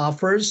in the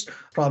coffers,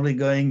 probably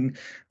going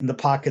in the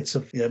pockets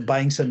of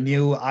buying some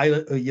new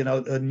island,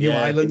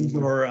 island,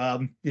 or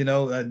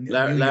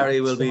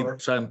Larry will be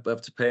trying to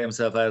have to pay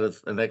himself out of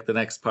the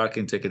next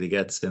parking ticket he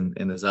gets in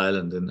his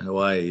island in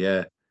Hawaii.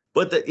 Yeah,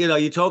 but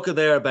you talk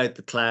there about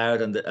the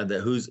cloud and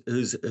the who's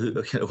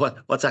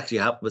what's actually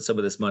happened with some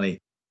of this money.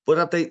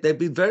 But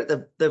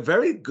they're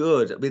very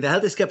good. I mean, the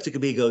Healthy Skeptic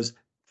of Me goes,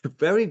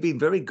 been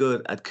very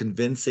good at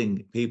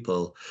convincing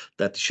people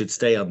that should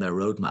stay on their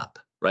roadmap,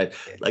 right?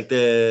 Yes. Like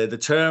the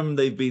term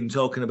they've been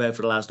talking about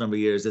for the last number of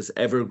years, this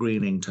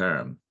evergreening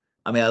term.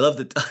 I mean, I love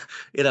that,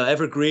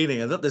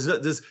 evergreening.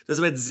 There's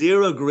about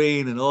zero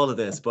green in all of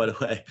this, by the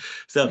way.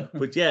 So,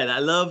 but yeah, I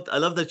love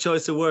the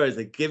choice of words.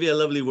 They give you a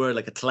lovely word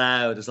like a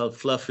cloud. It's all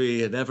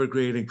fluffy and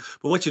evergreening.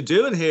 But what you're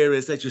doing here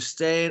is that you're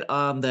staying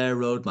on their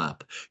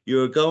roadmap.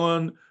 You're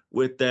going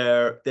with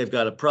they've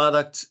got a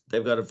product,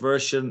 they've got a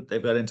version,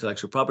 they've got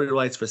intellectual property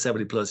rights for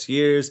 70 plus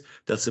years.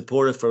 They'll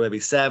support it for maybe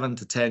 7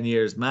 to 10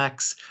 years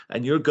max.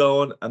 And you're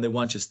going, and they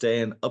want you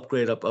staying,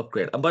 upgrade.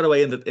 And by the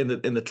way, in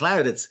the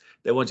cloud,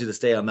 they want you to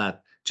stay on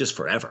that just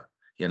forever,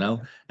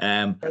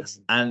 and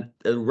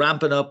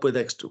ramping up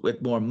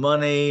with more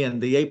money,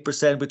 and the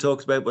 8% we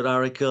talked about with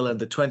Oracle, and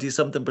the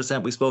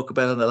 20-something% we spoke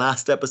about in the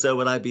last episode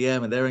with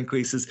IBM and their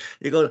increases.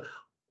 You go,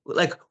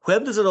 like,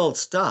 when does it all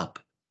stop?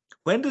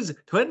 When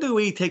do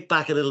we take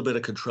back a little bit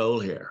of control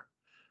here?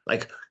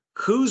 Like,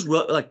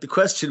 the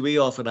question we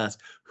often ask,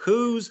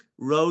 whose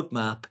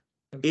roadmap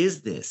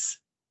is this?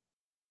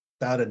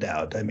 Without a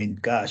doubt. I mean,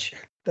 gosh,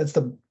 that's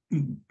the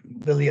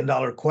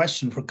billion-dollar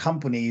question for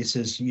companies,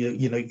 is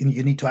you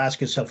need to ask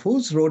yourself,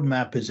 whose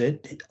roadmap is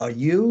it? Are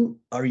you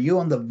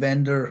on the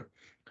vendor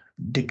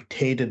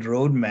dictated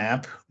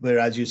roadmap, where,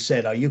 as you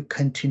said, are you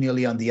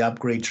continually on the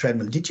upgrade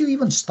treadmill? Did you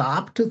even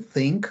stop to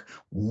think?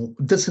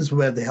 This is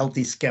where the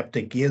Healthy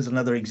Skeptic is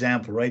another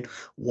example, right?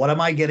 What am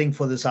I getting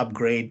for this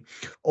upgrade?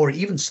 Or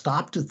even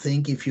stop to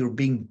think, if you're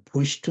being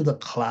pushed to the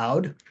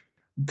cloud,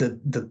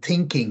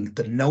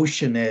 the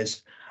notion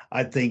is,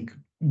 I think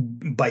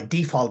by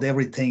default,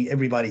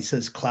 everybody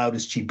says cloud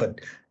is cheap.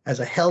 But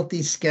as a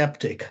healthy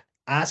skeptic,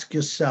 ask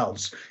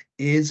yourselves,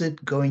 is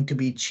it going to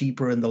be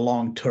cheaper in the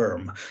long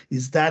term?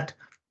 Is that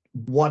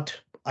what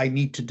I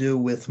need to do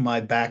with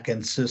my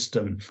backend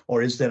system?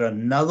 Or is there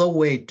another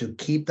way to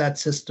keep that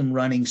system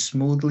running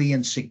smoothly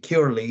and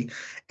securely,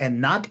 and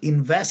not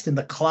invest in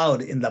the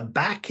cloud in the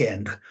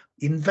backend?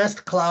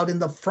 Invest cloud in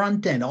the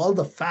front end, all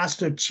the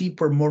faster,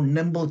 cheaper, more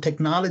nimble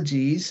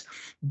technologies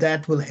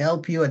that will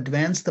help you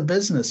advance the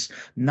business,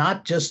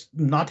 not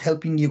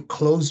helping you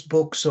close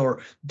books or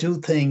do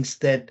things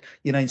that,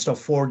 instead of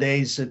 4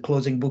 days,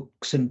 closing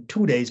books in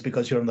 2 days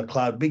because you're on the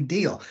cloud. Big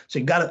deal. So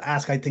you got to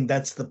ask, I think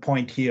that's the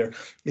point here.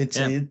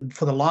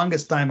 For the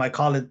longest time, I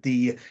call it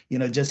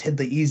just hit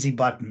the easy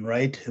button,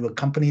 right?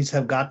 Companies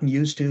have gotten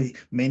used to,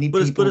 many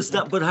people.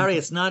 But Harry,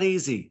 it's not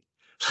easy.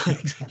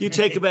 You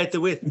take about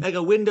like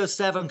a Windows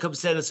 7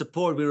 comes in as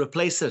support, we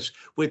replace it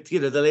with,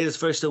 the latest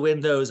version of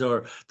Windows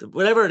or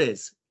whatever it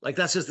is. Like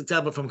that's just an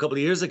example from a couple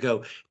of years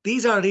ago.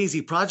 These aren't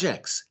easy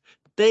projects.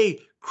 They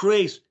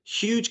create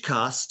huge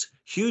cost,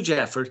 huge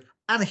effort,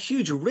 and a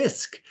huge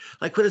risk,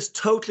 like when it's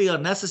totally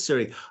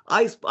unnecessary.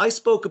 I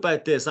spoke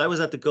about this. I was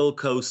at the Gold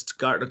Coast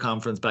Gartner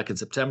conference back in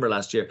September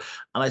last year,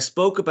 and I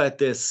spoke about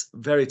this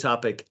very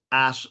topic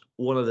at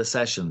one of the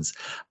sessions.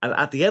 And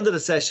at the end of the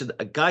session,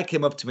 a guy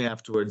came up to me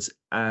afterwards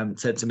and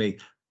said to me,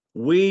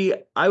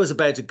 I was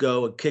about to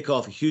go and kick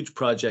off a huge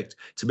project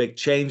to make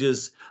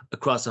changes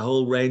across a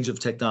whole range of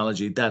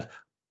technology that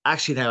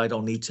actually now I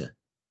don't need to.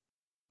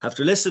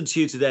 After listening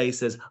to you today, he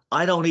says,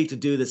 I don't need to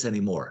do this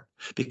anymore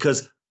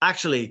because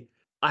actually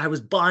I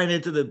was buying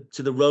into the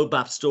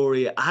roadmap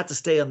story. I had to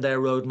stay on their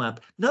roadmap.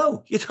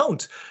 No, you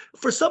don't.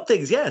 For some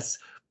things, yes.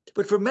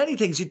 But for many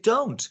things, you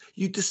don't.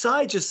 You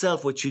decide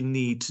yourself what you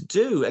need to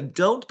do and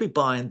don't be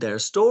buying their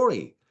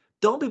story.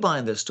 Don't be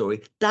buying their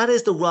story. That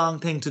is the wrong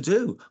thing to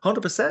do,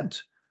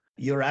 100%.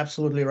 You're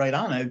absolutely right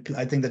on.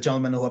 I think the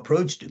gentleman who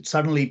approached it,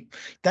 suddenly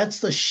that's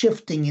the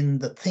shifting in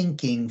the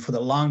thinking for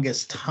the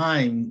longest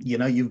time.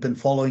 You've been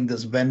following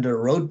this vendor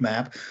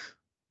roadmap.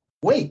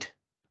 Wait,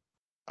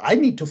 I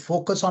need to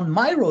focus on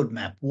my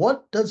roadmap.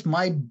 What does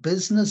my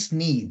business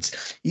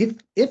needs?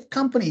 If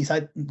companies,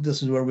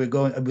 this is where we're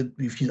going.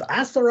 If you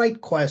ask the right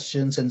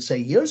questions and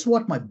say, here's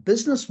what my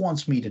business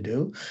wants me to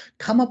do,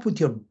 come up with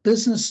your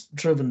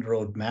business-driven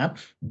roadmap,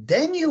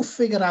 then you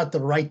figure out the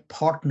right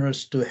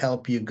partners to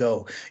help you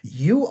go.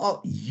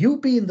 You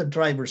be in the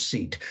driver's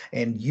seat,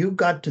 and you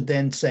got to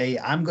then say,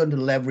 I'm going to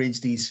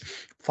leverage these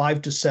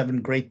 5 to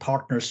 7 great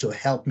partners to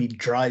help me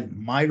drive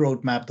my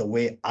roadmap the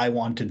way I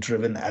want it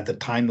driven at the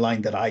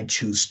timeline that I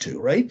choose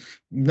to, right?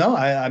 No,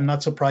 I'm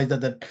not surprised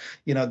that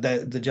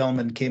the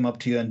gentleman came up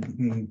to you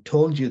and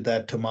told you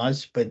that,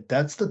 Tomas, but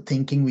that's the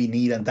thinking we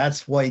need. And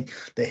that's why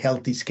the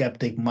healthy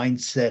skeptic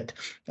mindset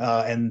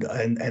and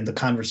the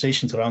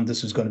conversations around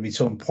this is going to be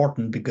so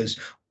important, because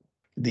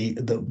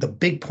the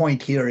big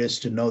point here is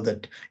to know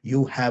that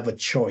you have a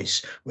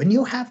choice. When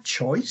you have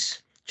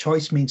choice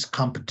means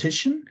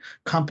competition.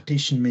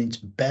 Competition means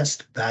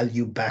best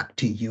value back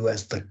to you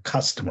as the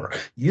customer.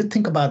 You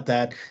think about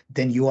that,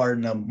 then you are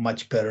in a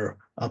much better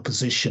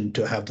position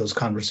to have those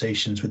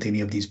conversations with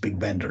any of these big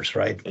vendors,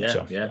 right?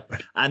 Yeah, yeah.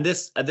 And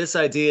this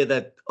idea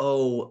that,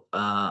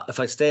 if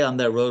I stay on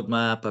their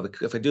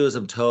roadmap, if I do as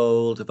I'm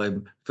told, if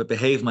I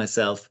behave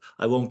myself,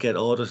 I won't get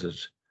audited.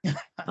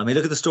 I mean,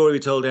 look at the story we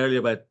told earlier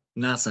about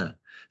NASA.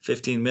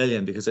 15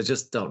 million, because I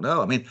just don't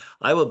know. I mean,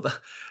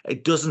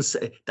 it doesn't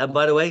say that,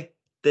 by the way.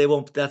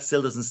 That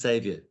still doesn't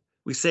save you.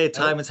 We say it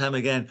time and time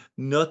again,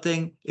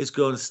 nothing is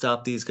going to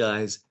stop these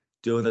guys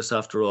doing their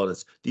software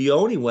audits. The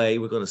only way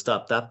we're going to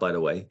stop that, by the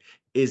way,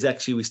 is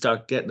actually we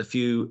start getting a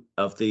few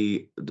of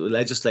the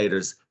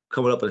legislators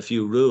coming up with a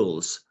few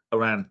rules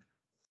around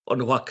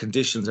under what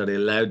conditions are they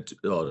allowed to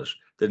audit.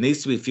 There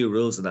needs to be a few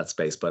rules in that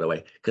space, by the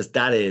way, because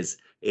it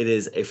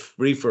is a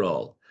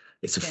free-for-all.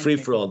 It's a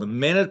free-for-all. The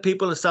minute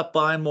people stop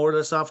buying more of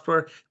their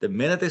software, the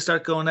minute they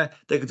start going there,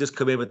 they can just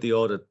come in with the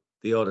audit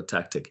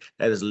tactic.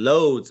 Now, there's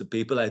loads of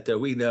people out there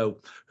we know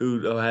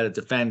who know how to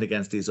defend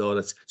against these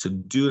audits. So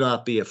do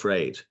not be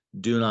afraid.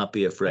 Do not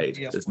be afraid.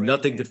 There's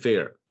nothing to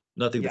fear.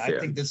 Nothing to fear. I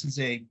think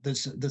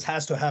this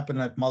has to happen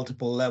at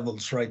multiple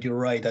levels, right? You're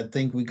right. I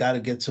think we got to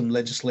get some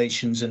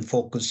legislations and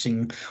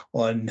focusing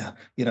on,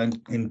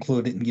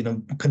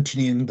 including,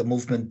 continuing the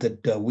movement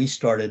that we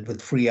started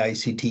with Free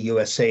ICT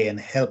USA and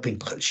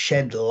helping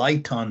shed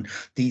light on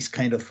these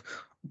kind of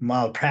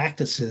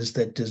malpractices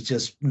that is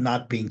just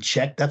not being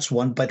checked. That's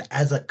one. But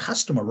as a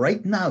customer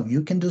right now,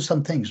 you can do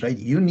some things, right?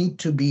 You need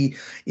to be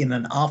in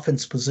an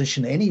offense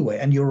position anyway.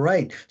 And you're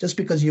right. Just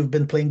because you've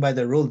been playing by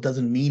the rule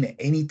doesn't mean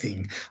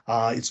anything.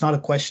 It's not a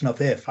question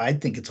of if. I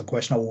think it's a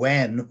question of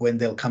when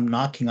they'll come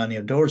knocking on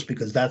your doors,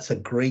 because that's a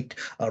great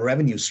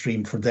revenue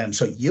stream for them.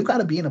 So you got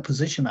to be in a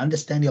position,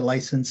 understand your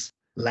license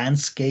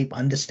landscape,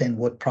 understand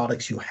what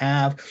products you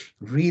have,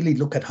 really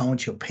look at how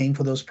much you're paying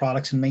for those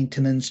products and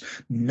maintenance,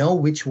 know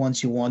which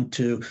ones you want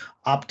to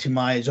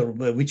optimize or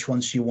which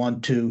ones you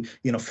want to,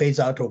 phase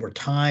out over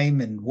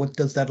time, and what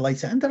does that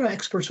license. And there are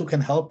experts who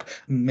can help.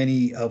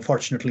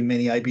 Fortunately,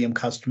 many IBM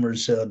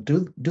customers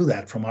do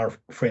that from our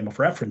frame of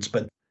reference.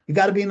 But you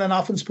got to be in an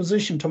offense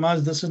position,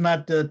 Tomas. This is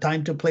not the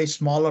time to play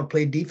small or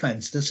play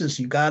defense.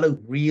 You got to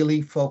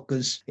really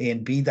focus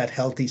and be that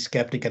healthy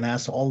skeptic and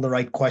ask all the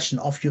right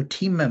questions of your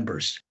team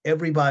members.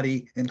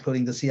 Everybody,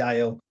 including the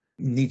CIO,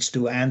 needs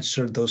to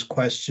answer those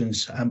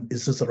questions.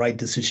 Is this the right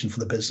decision for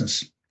the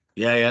business?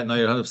 Yeah. No,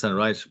 you're 100%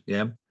 right.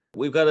 Yeah.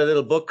 We've got a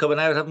little book coming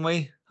out, haven't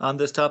we, on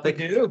this topic?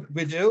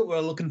 We do. We're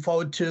looking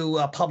forward to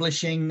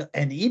publishing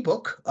an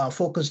ebook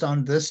focused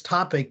on this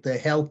topic, the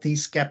healthy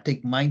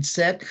skeptic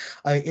mindset.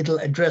 It'll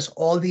address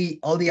all the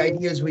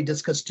ideas we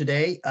discussed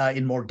today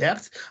in more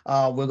depth.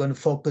 We're going to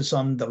focus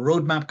on the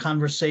roadmap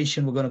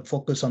conversation. We're going to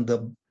focus on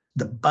the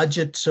the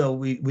budget. So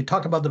we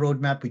talked about the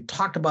roadmap. We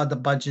talked about the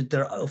budget.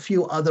 There are a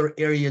few other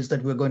areas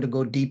that we're going to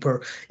go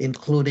deeper,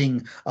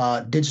 including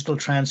digital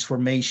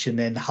transformation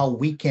and how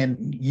we can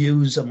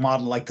use a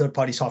model like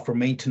third-party software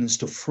maintenance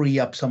to free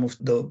up some of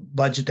the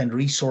budget and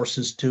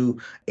resources to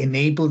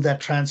enable that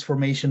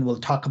transformation. We'll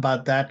talk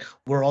about that.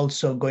 We're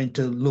also going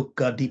to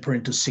look deeper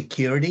into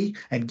security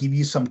and give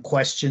you some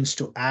questions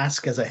to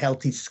ask as a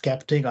healthy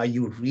skeptic. Are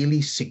you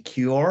really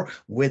secure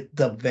with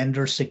the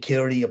vendor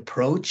security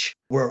approach?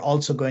 We're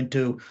also going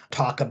to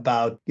talk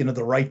about,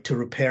 the right to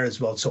repair as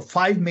well. So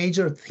 5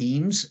 major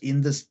themes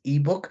in this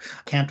ebook.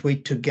 Can't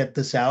wait to get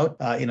this out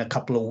in a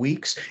couple of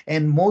weeks.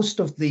 And most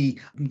of the,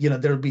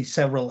 there'll be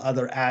several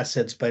other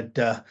assets,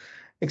 but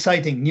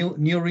exciting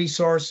new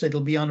resource.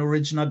 It'll be on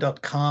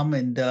origina.com,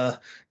 and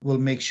we'll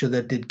make sure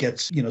that it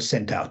gets,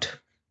 sent out.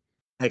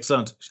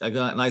 Excellent. I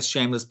got a nice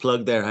shameless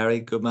plug there,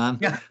 Harry. Good man.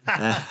 No,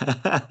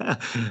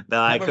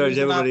 I encourage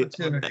everybody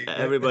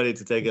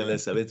to take a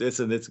listen.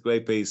 It's a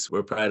great piece.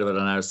 We're proud of it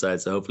on our side,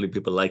 so hopefully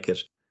people like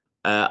it.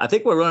 I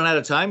think we're running out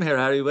of time here,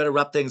 Harry. We better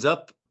wrap things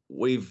up.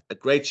 We've a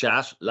great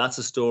chat, lots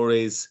of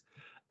stories,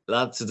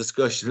 lots of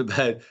discussion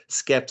about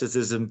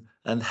skepticism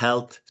and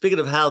health. Speaking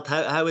of health,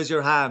 how is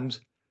your hand?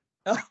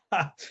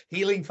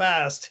 Healing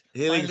fast.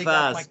 Healing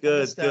fast.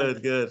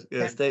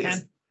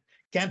 Good.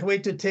 Can't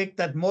wait to take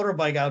that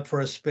motorbike out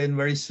for a spin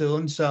very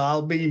soon.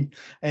 So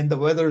and the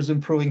weather is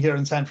improving here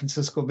in San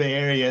Francisco Bay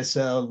Area.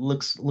 So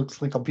looks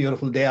like a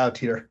beautiful day out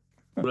here.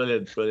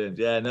 Brilliant.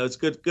 Yeah, no, it's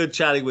good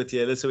chatting with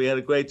you. Listen, we had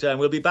a great time.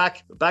 We'll be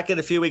back in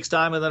a few weeks'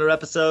 time with another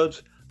episode.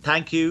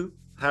 Thank you,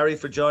 Harry,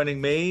 for joining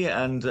me.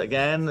 And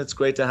again, it's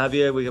great to have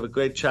you. We have a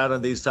great chat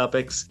on these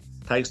topics.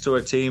 Thanks to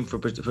our team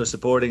for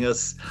supporting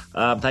us.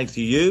 Thanks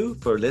to you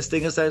for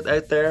listening us out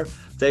there.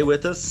 Stay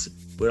with us.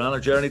 We're on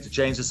a journey to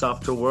change the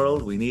software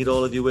world. We need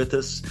all of you with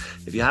us.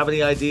 If you have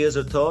any ideas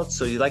or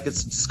thoughts, or you'd like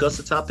us to discuss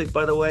a topic,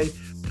 by the way,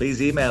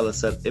 please email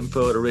us at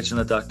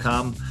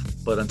info@origina.com.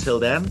 But until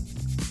then,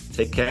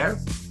 take care,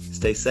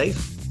 stay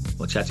safe.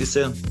 We'll chat to you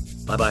soon.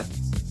 Bye-bye.